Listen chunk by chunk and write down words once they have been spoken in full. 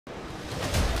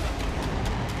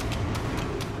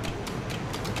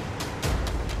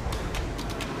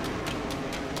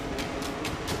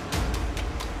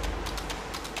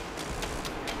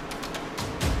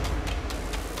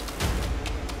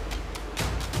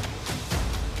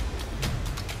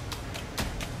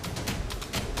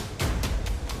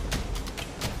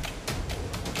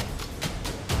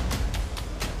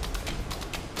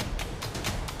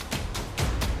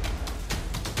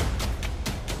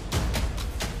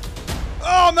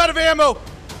I'm out of ammo.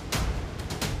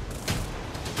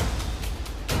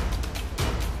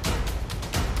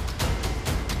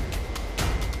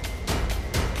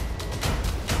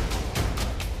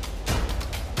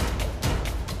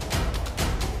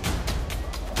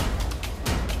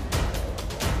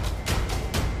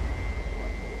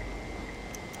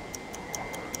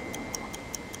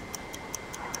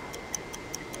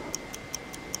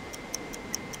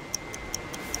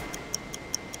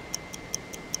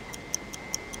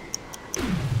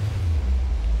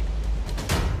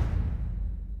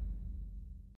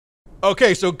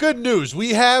 Okay, so good news.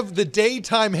 We have the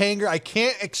daytime hanger. I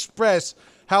can't express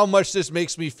how much this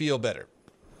makes me feel better.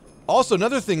 Also,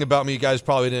 another thing about me you guys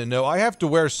probably didn't know, I have to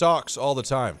wear socks all the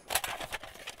time.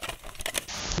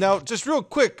 Now, just real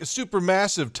quick, a super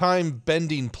massive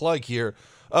time-bending plug here.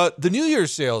 The New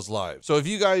Year's sale's live. So if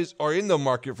you guys are in the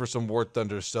market for some War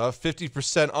Thunder stuff,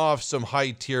 50% off some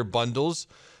high-tier bundles,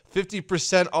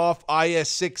 50% off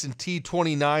IS-6 and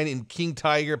T-29 in King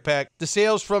Tiger pack. The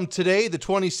sale's from today, the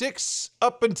 26th,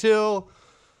 up until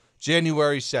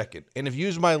January 2nd. And if you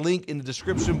use my link in the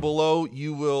description below,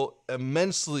 you will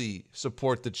immensely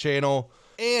support the channel.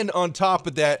 And on top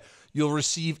of that, you'll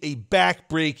receive a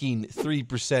back-breaking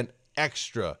 3%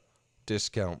 extra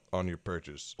discount on your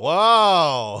purchase.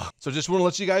 Wow! So just want to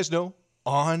let you guys know,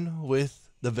 on with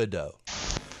the video.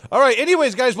 All right,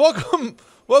 anyways, guys, welcome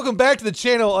back to the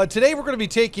channel. Today we're going to be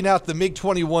taking out the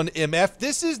MIG-21MF.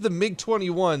 This is the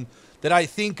MiG-21 that I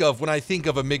think of when I think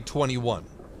of a MiG-21.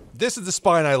 This is the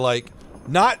spine I like,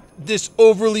 not this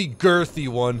overly girthy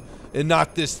one and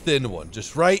not this thin one.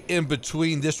 Just right in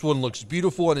between. This one looks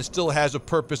beautiful and it still has a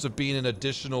purpose of being an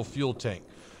additional fuel tank.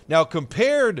 Now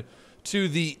compared to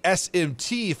the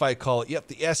SMT, if I call it, yep,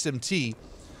 the SMT,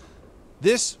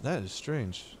 that is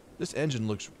strange. This engine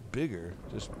looks bigger,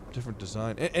 just different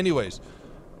design. Anyways,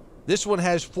 this one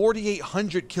has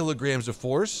 4,800 kilograms of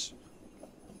force.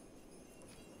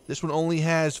 This one only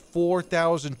has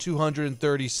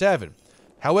 4,237.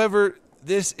 However,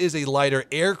 this is a lighter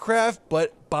aircraft,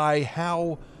 but by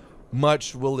how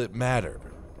much will it matter?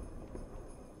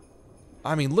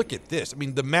 I mean, look at this. I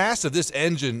mean, the mass of this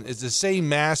engine is the same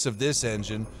mass of this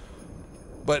engine,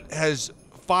 but has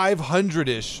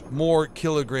 500-ish more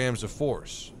kilograms of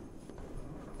force.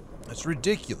 That's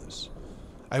ridiculous.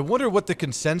 I wonder what the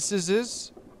consensus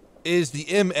is. Is the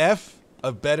MF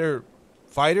a better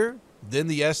fighter than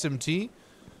the SMT?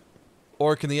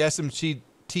 Or can the SMT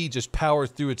just power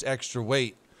through its extra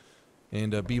weight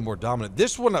and be more dominant?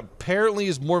 This one apparently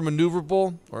is more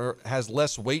maneuverable or has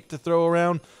less weight to throw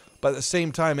around, but at the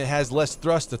same time it has less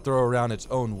thrust to throw around its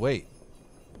own weight.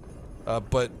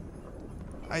 But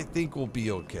I think we'll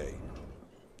be okay.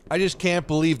 I just can't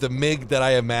believe the MiG that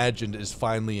I imagined is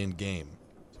finally in game.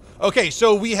 Okay,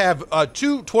 so we have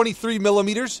two 23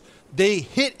 millimeters. They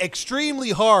hit extremely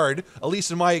hard, at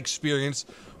least in my experience,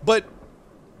 but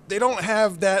they don't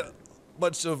have that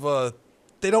much of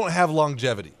they don't have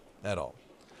longevity at all.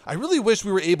 I really wish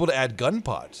we were able to add gun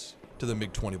pods to the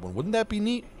MiG-21. Wouldn't that be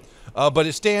neat? But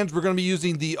it stands, we're going to be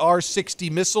using the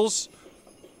R-60 missiles,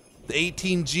 the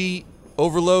 18G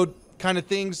overload kind of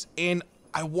things, and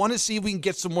I want to see if we can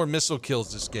get some more missile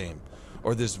kills this game,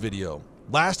 or this video.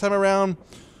 Last time around,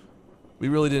 we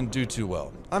really didn't do too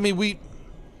well. I mean,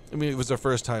 it was our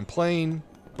first time playing,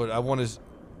 but I want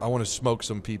to smoke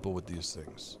some people with these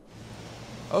things.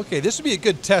 Okay, this would be a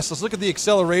good test. Let's look at the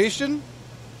acceleration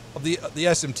of the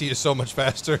SMT is so much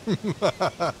faster.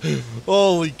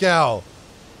 Holy cow.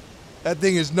 That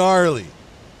thing is gnarly.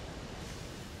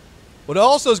 What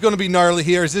also is going to be gnarly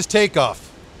here is this takeoff.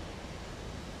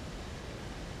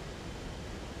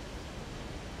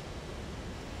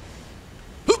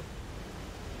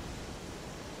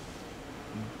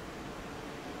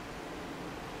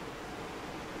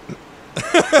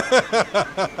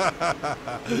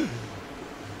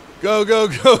 Go, go,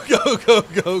 go, go, go,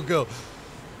 go, go.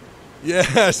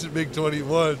 Yes,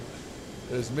 MiG-21.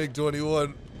 There's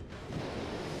MiG-21.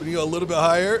 When you go a little bit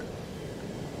higher,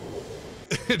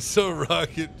 it's a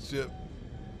rocket ship.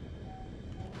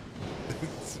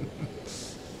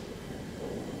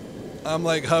 I'm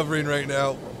like hovering right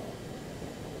now.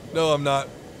 No, I'm not.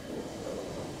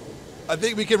 I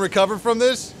think we can recover from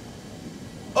this.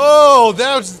 Oh,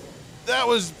 that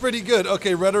was pretty good.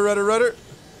 Okay, rudder, rudder, rudder.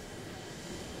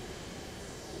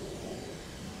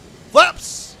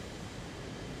 Flaps!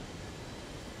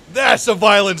 That's a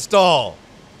violent stall.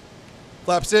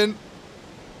 Flaps in.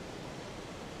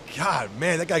 God,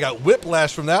 man, that guy got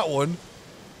whiplash from that one.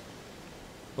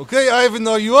 Okay, Ivan,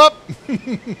 are you up?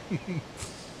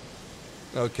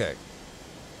 Okay.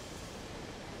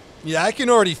 Yeah, I can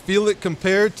already feel it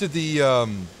compared to the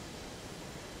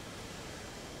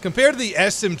Compared to the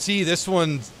SMT, this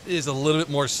one is a little bit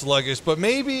more sluggish, but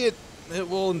maybe it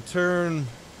will in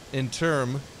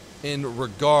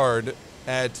regard,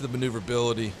 add to the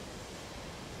maneuverability.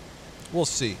 We'll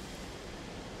see.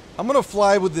 I'm gonna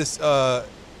fly with this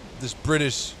this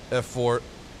British F4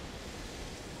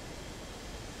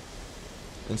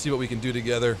 and see what we can do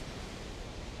together.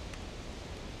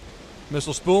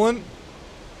 Missile spooling.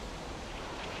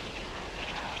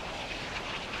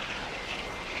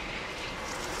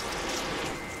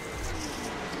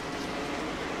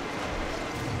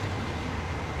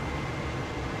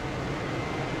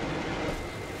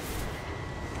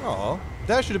 Oh,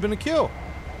 that should have been a kill.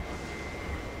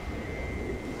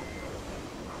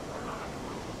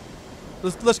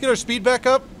 Let's get our speed back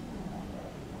up.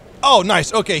 Oh,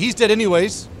 nice. Okay, he's dead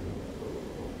anyways.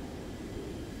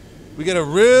 We get a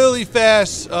really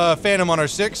fast Phantom on our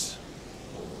 6.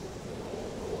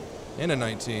 And a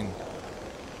 19.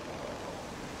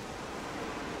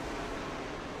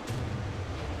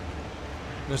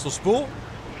 Missile spool.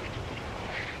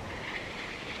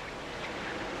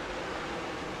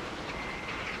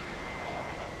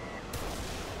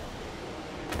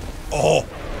 Oh,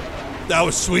 that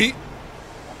was sweet.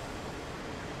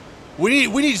 We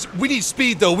need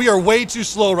speed though. We are way too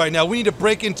slow right now. We need to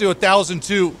break into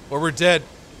 1,002 or we're dead.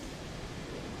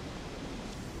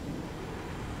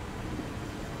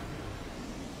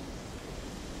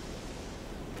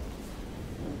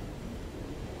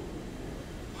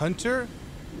 Hunter?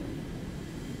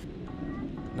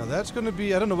 Now that's gonna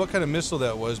be, I don't know what kind of missile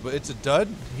that was, but it's a dud.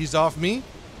 He's off me.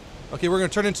 Okay, we're gonna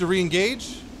turn into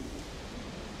re-engage.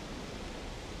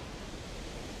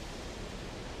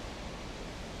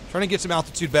 Trying to get some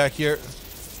altitude back here.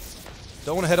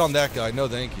 Don't want to head on that guy. No,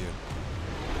 thank you.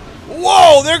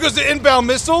 Whoa! There goes the inbound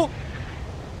missile.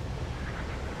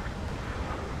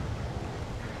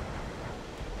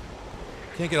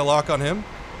 Can't get a lock on him.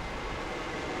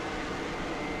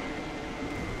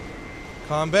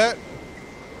 Combat.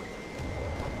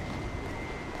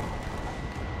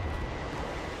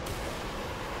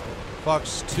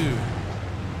 Fox 2.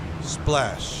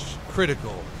 Splash.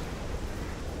 Critical.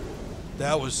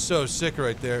 That was so sick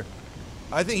right there.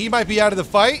 I think he might be out of the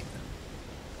fight.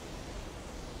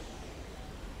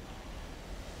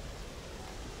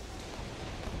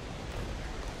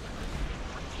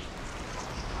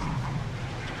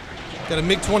 Got a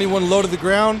MiG-21 low to the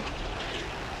ground.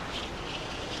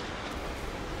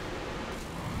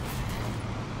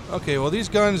 Okay, well these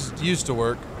guns used to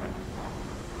work.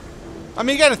 I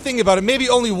mean, you gotta think about it. Maybe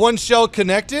only one shell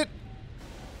connected.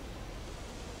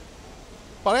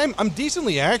 But I'm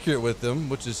decently accurate with them,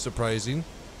 which is surprising.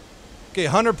 Okay,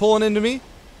 Hunter pulling into me.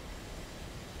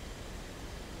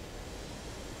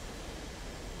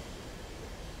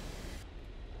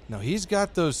 Now he's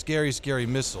got those scary, scary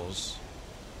missiles.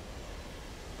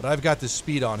 But I've got the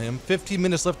speed on him. 15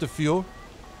 minutes left of fuel.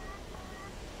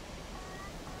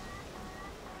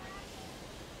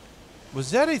 Was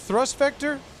that a thrust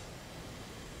vector?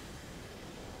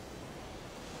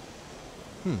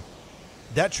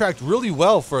 That tracked really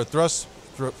well for a thrust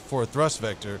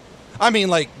vector. I mean,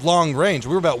 like long range.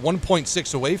 We were about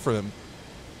 1.6 away from him.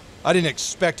 I didn't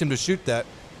expect him to shoot that.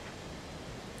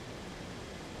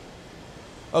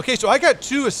 Okay, so I got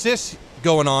 2 assists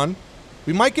going on.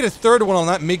 We might get a third one on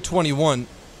that MiG-21.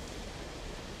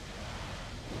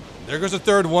 There goes a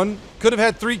third one. Could have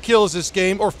had 3 kills this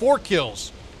game, or 4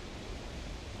 kills.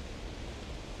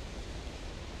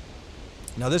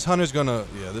 Now this Hunter's gonna,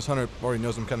 yeah, this Hunter already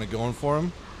knows I'm kind of going for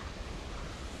him.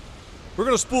 We're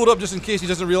gonna spool it up just in case he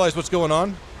doesn't realize what's going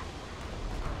on.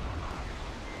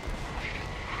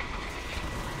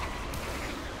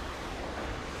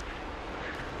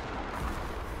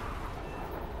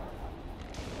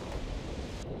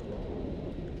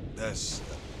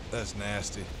 That's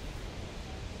nasty.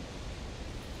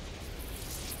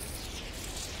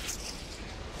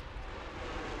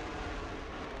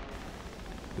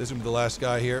 This will be the last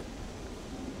guy here.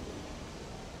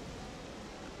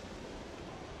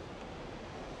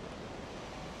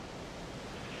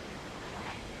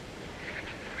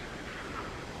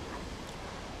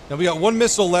 Now we got 1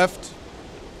 missile left.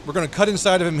 We're going to cut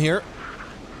inside of him here.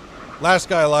 Last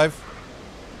guy alive.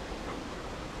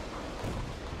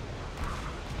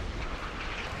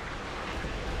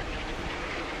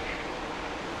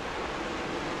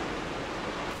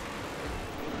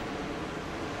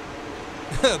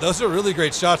 Those are really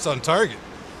great shots on target.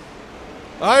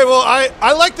 All right, well,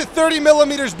 I like the 30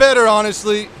 millimeters better,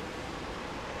 honestly.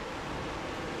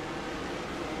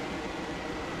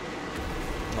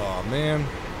 Oh, man.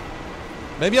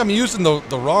 Maybe I'm using the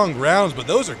wrong rounds, but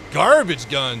those are garbage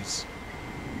guns.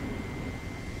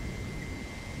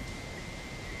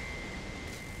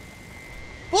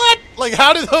 Like,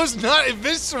 how did those not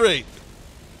eviscerate?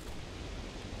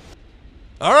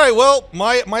 All right, well,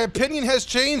 my opinion has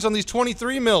changed on these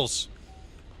 23 mils.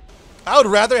 I would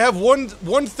rather have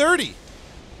 130.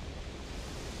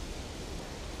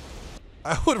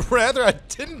 I would rather, I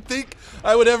didn't think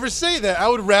I would ever say that. I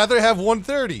would rather have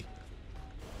 130.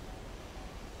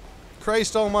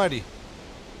 Christ almighty.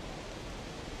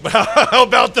 But how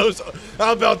about those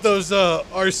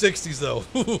R60s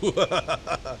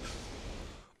though?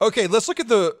 Okay, let's look at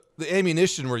the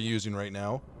ammunition we're using right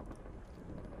now.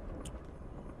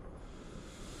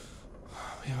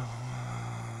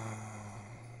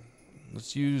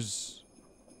 Let's use...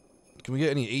 Can we get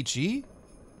any HE?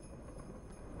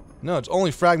 No, it's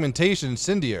only fragmentation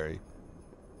incendiary.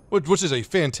 Which is a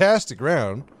fantastic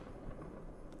round.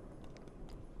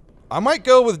 I might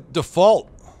go with default.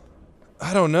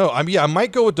 I don't know. I mean, yeah, I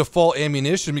might go with default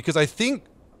ammunition because I think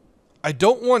I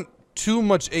don't want too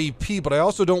much AP, but I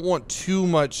also don't want too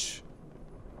much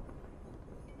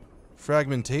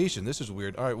fragmentation. This is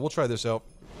weird. All right, we'll try this out.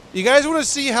 You guys want to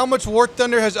see how much War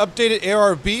Thunder has updated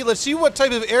ARB? Let's see what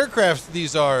type of aircraft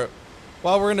these are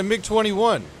while we're in a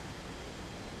MiG-21.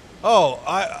 Oh,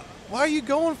 why are you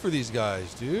going for these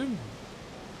guys, dude?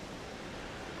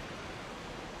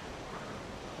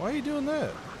 Why are you doing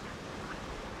that?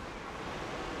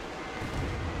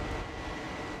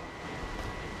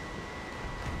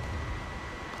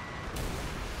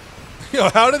 Yo,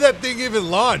 how did that thing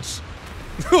even launch?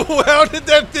 How did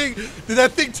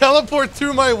that thing teleport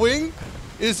through my wing?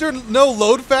 Is there no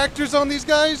load factors on these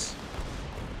guys?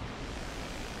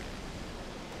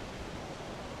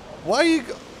 Why are you...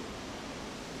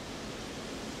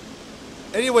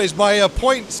 Anyways, my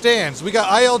point stands. We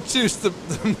got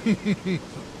IL-2.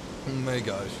 Oh my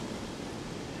gosh.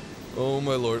 Oh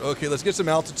my lord. Okay, let's get some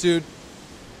altitude.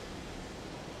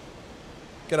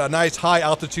 Got a nice high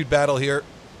altitude battle here.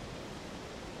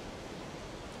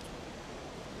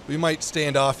 We might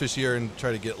stand offish here and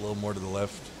try to get a little more to the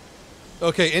left.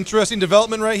 Okay, interesting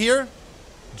development right here.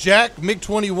 Jack,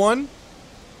 MiG-21.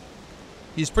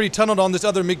 He's pretty tunneled on this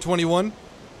other MiG-21.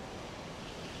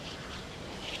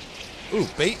 Ooh,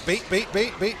 bait.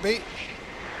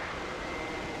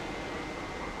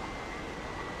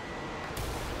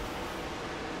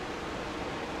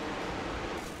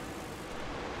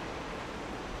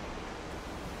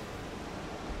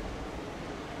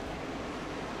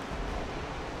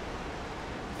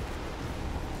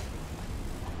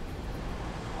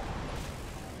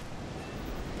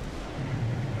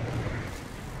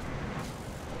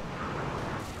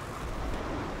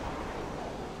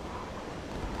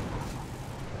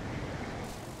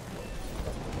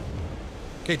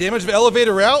 Okay, damage of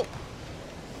elevator route.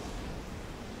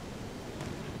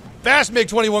 Fast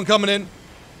MiG-21 coming in.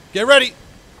 Get ready.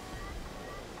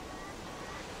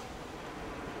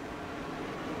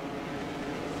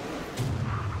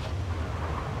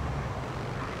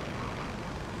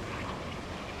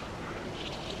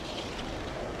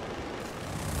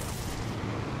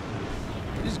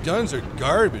 These guns are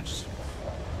garbage.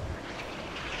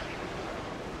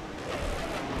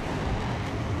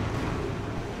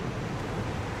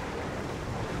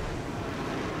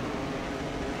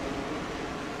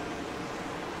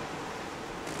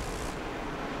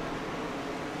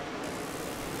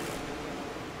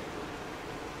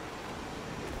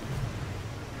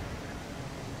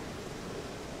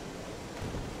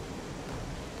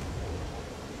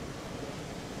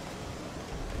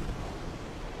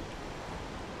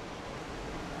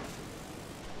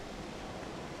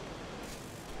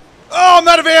 Oh, I'm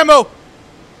out of ammo!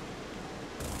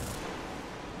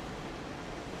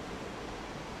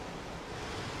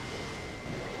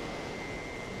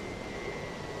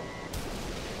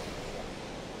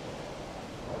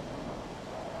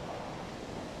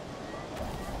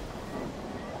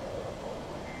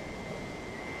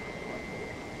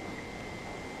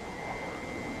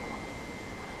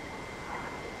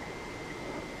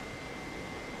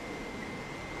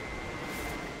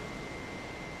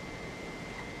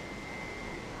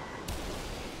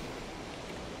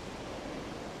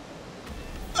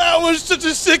 That was such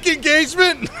a sick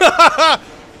engagement.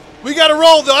 We gotta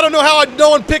roll though. I don't know how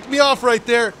no one picked me off right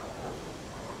there.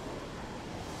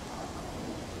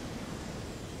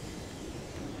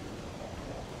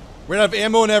 We're gonna have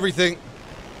ammo and everything.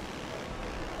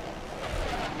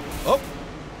 Oh.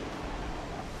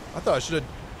 I thought I should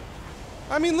have...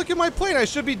 I mean, look at my plane. I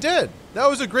should be dead. That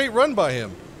was a great run by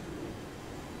him.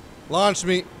 Launch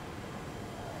me.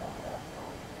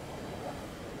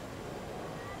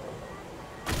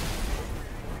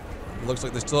 Looks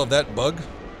like they still have that bug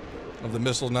of the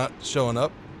missile not showing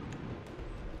up.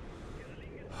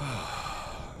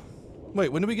 Wait,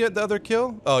 when did we get the other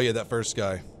kill? Oh yeah, that first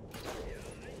guy.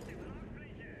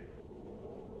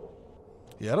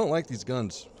 Yeah, I don't like these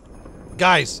guns.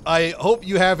 Guys, I hope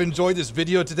you have enjoyed this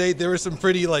video today. There were some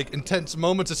pretty, like, intense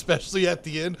moments, especially at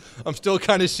the end. I'm still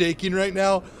kind of shaking right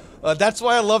now. That's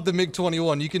why I love the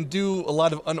MiG-21. You can do a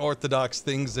lot of unorthodox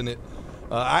things in it.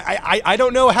 I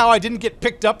don't know how I didn't get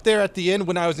picked up there at the end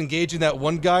when I was engaging that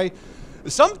one guy.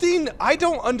 I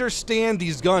don't understand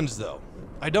these guns, though.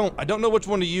 I don't know which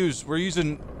one to use. We're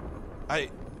using... I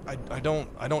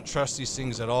don't trust these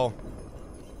things at all.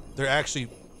 They're actually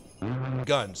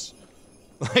guns.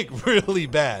 Like, really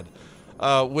bad.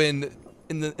 When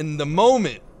in the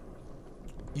moment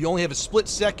you only have a split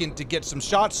second to get some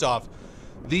shots off,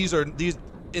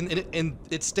 in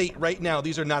its state right now,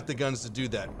 these are not the guns to do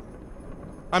that.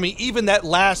 I mean, even that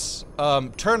last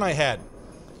turn I had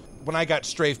when I got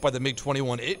strafed by the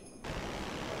MiG-21,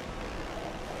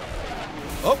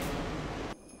 I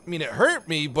mean, it hurt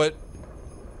me, but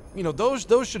you know, those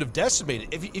should have decimated.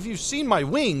 If you've seen my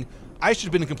wing, I should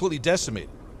have been completely decimated.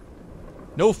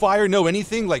 No fire, no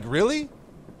anything, like, really? I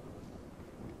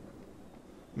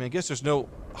mean, I guess there's no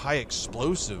high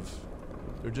explosive.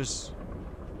 They're just...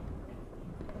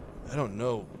 I don't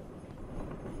know.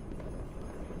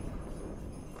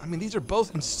 I mean, these are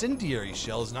both incendiary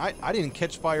shells, and I didn't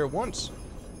catch fire once.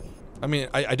 I mean,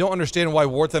 I don't understand why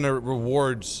War Thunder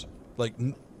rewards, like,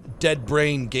 dead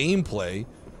brain gameplay,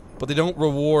 but they don't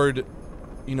reward,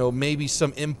 you know, maybe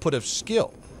some input of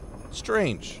skill.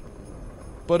 Strange.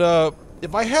 But,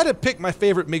 if I had to pick my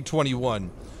favorite MiG-21,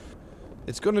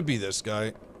 it's gonna be this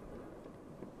guy.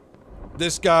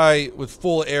 This guy with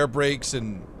full air brakes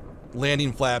and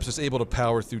landing flaps is able to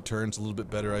power through turns a little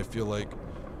bit better, I feel like.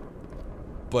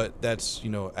 But that's, you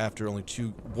know, after only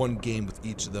one game with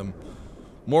each of them.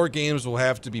 More games will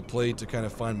have to be played to kind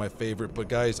of find my favorite. But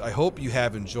guys, I hope you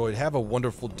have enjoyed. Have a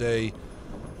wonderful day.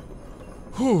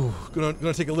 Whew,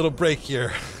 gonna take a little break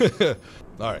here.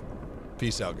 Alright.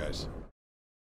 Peace out, guys.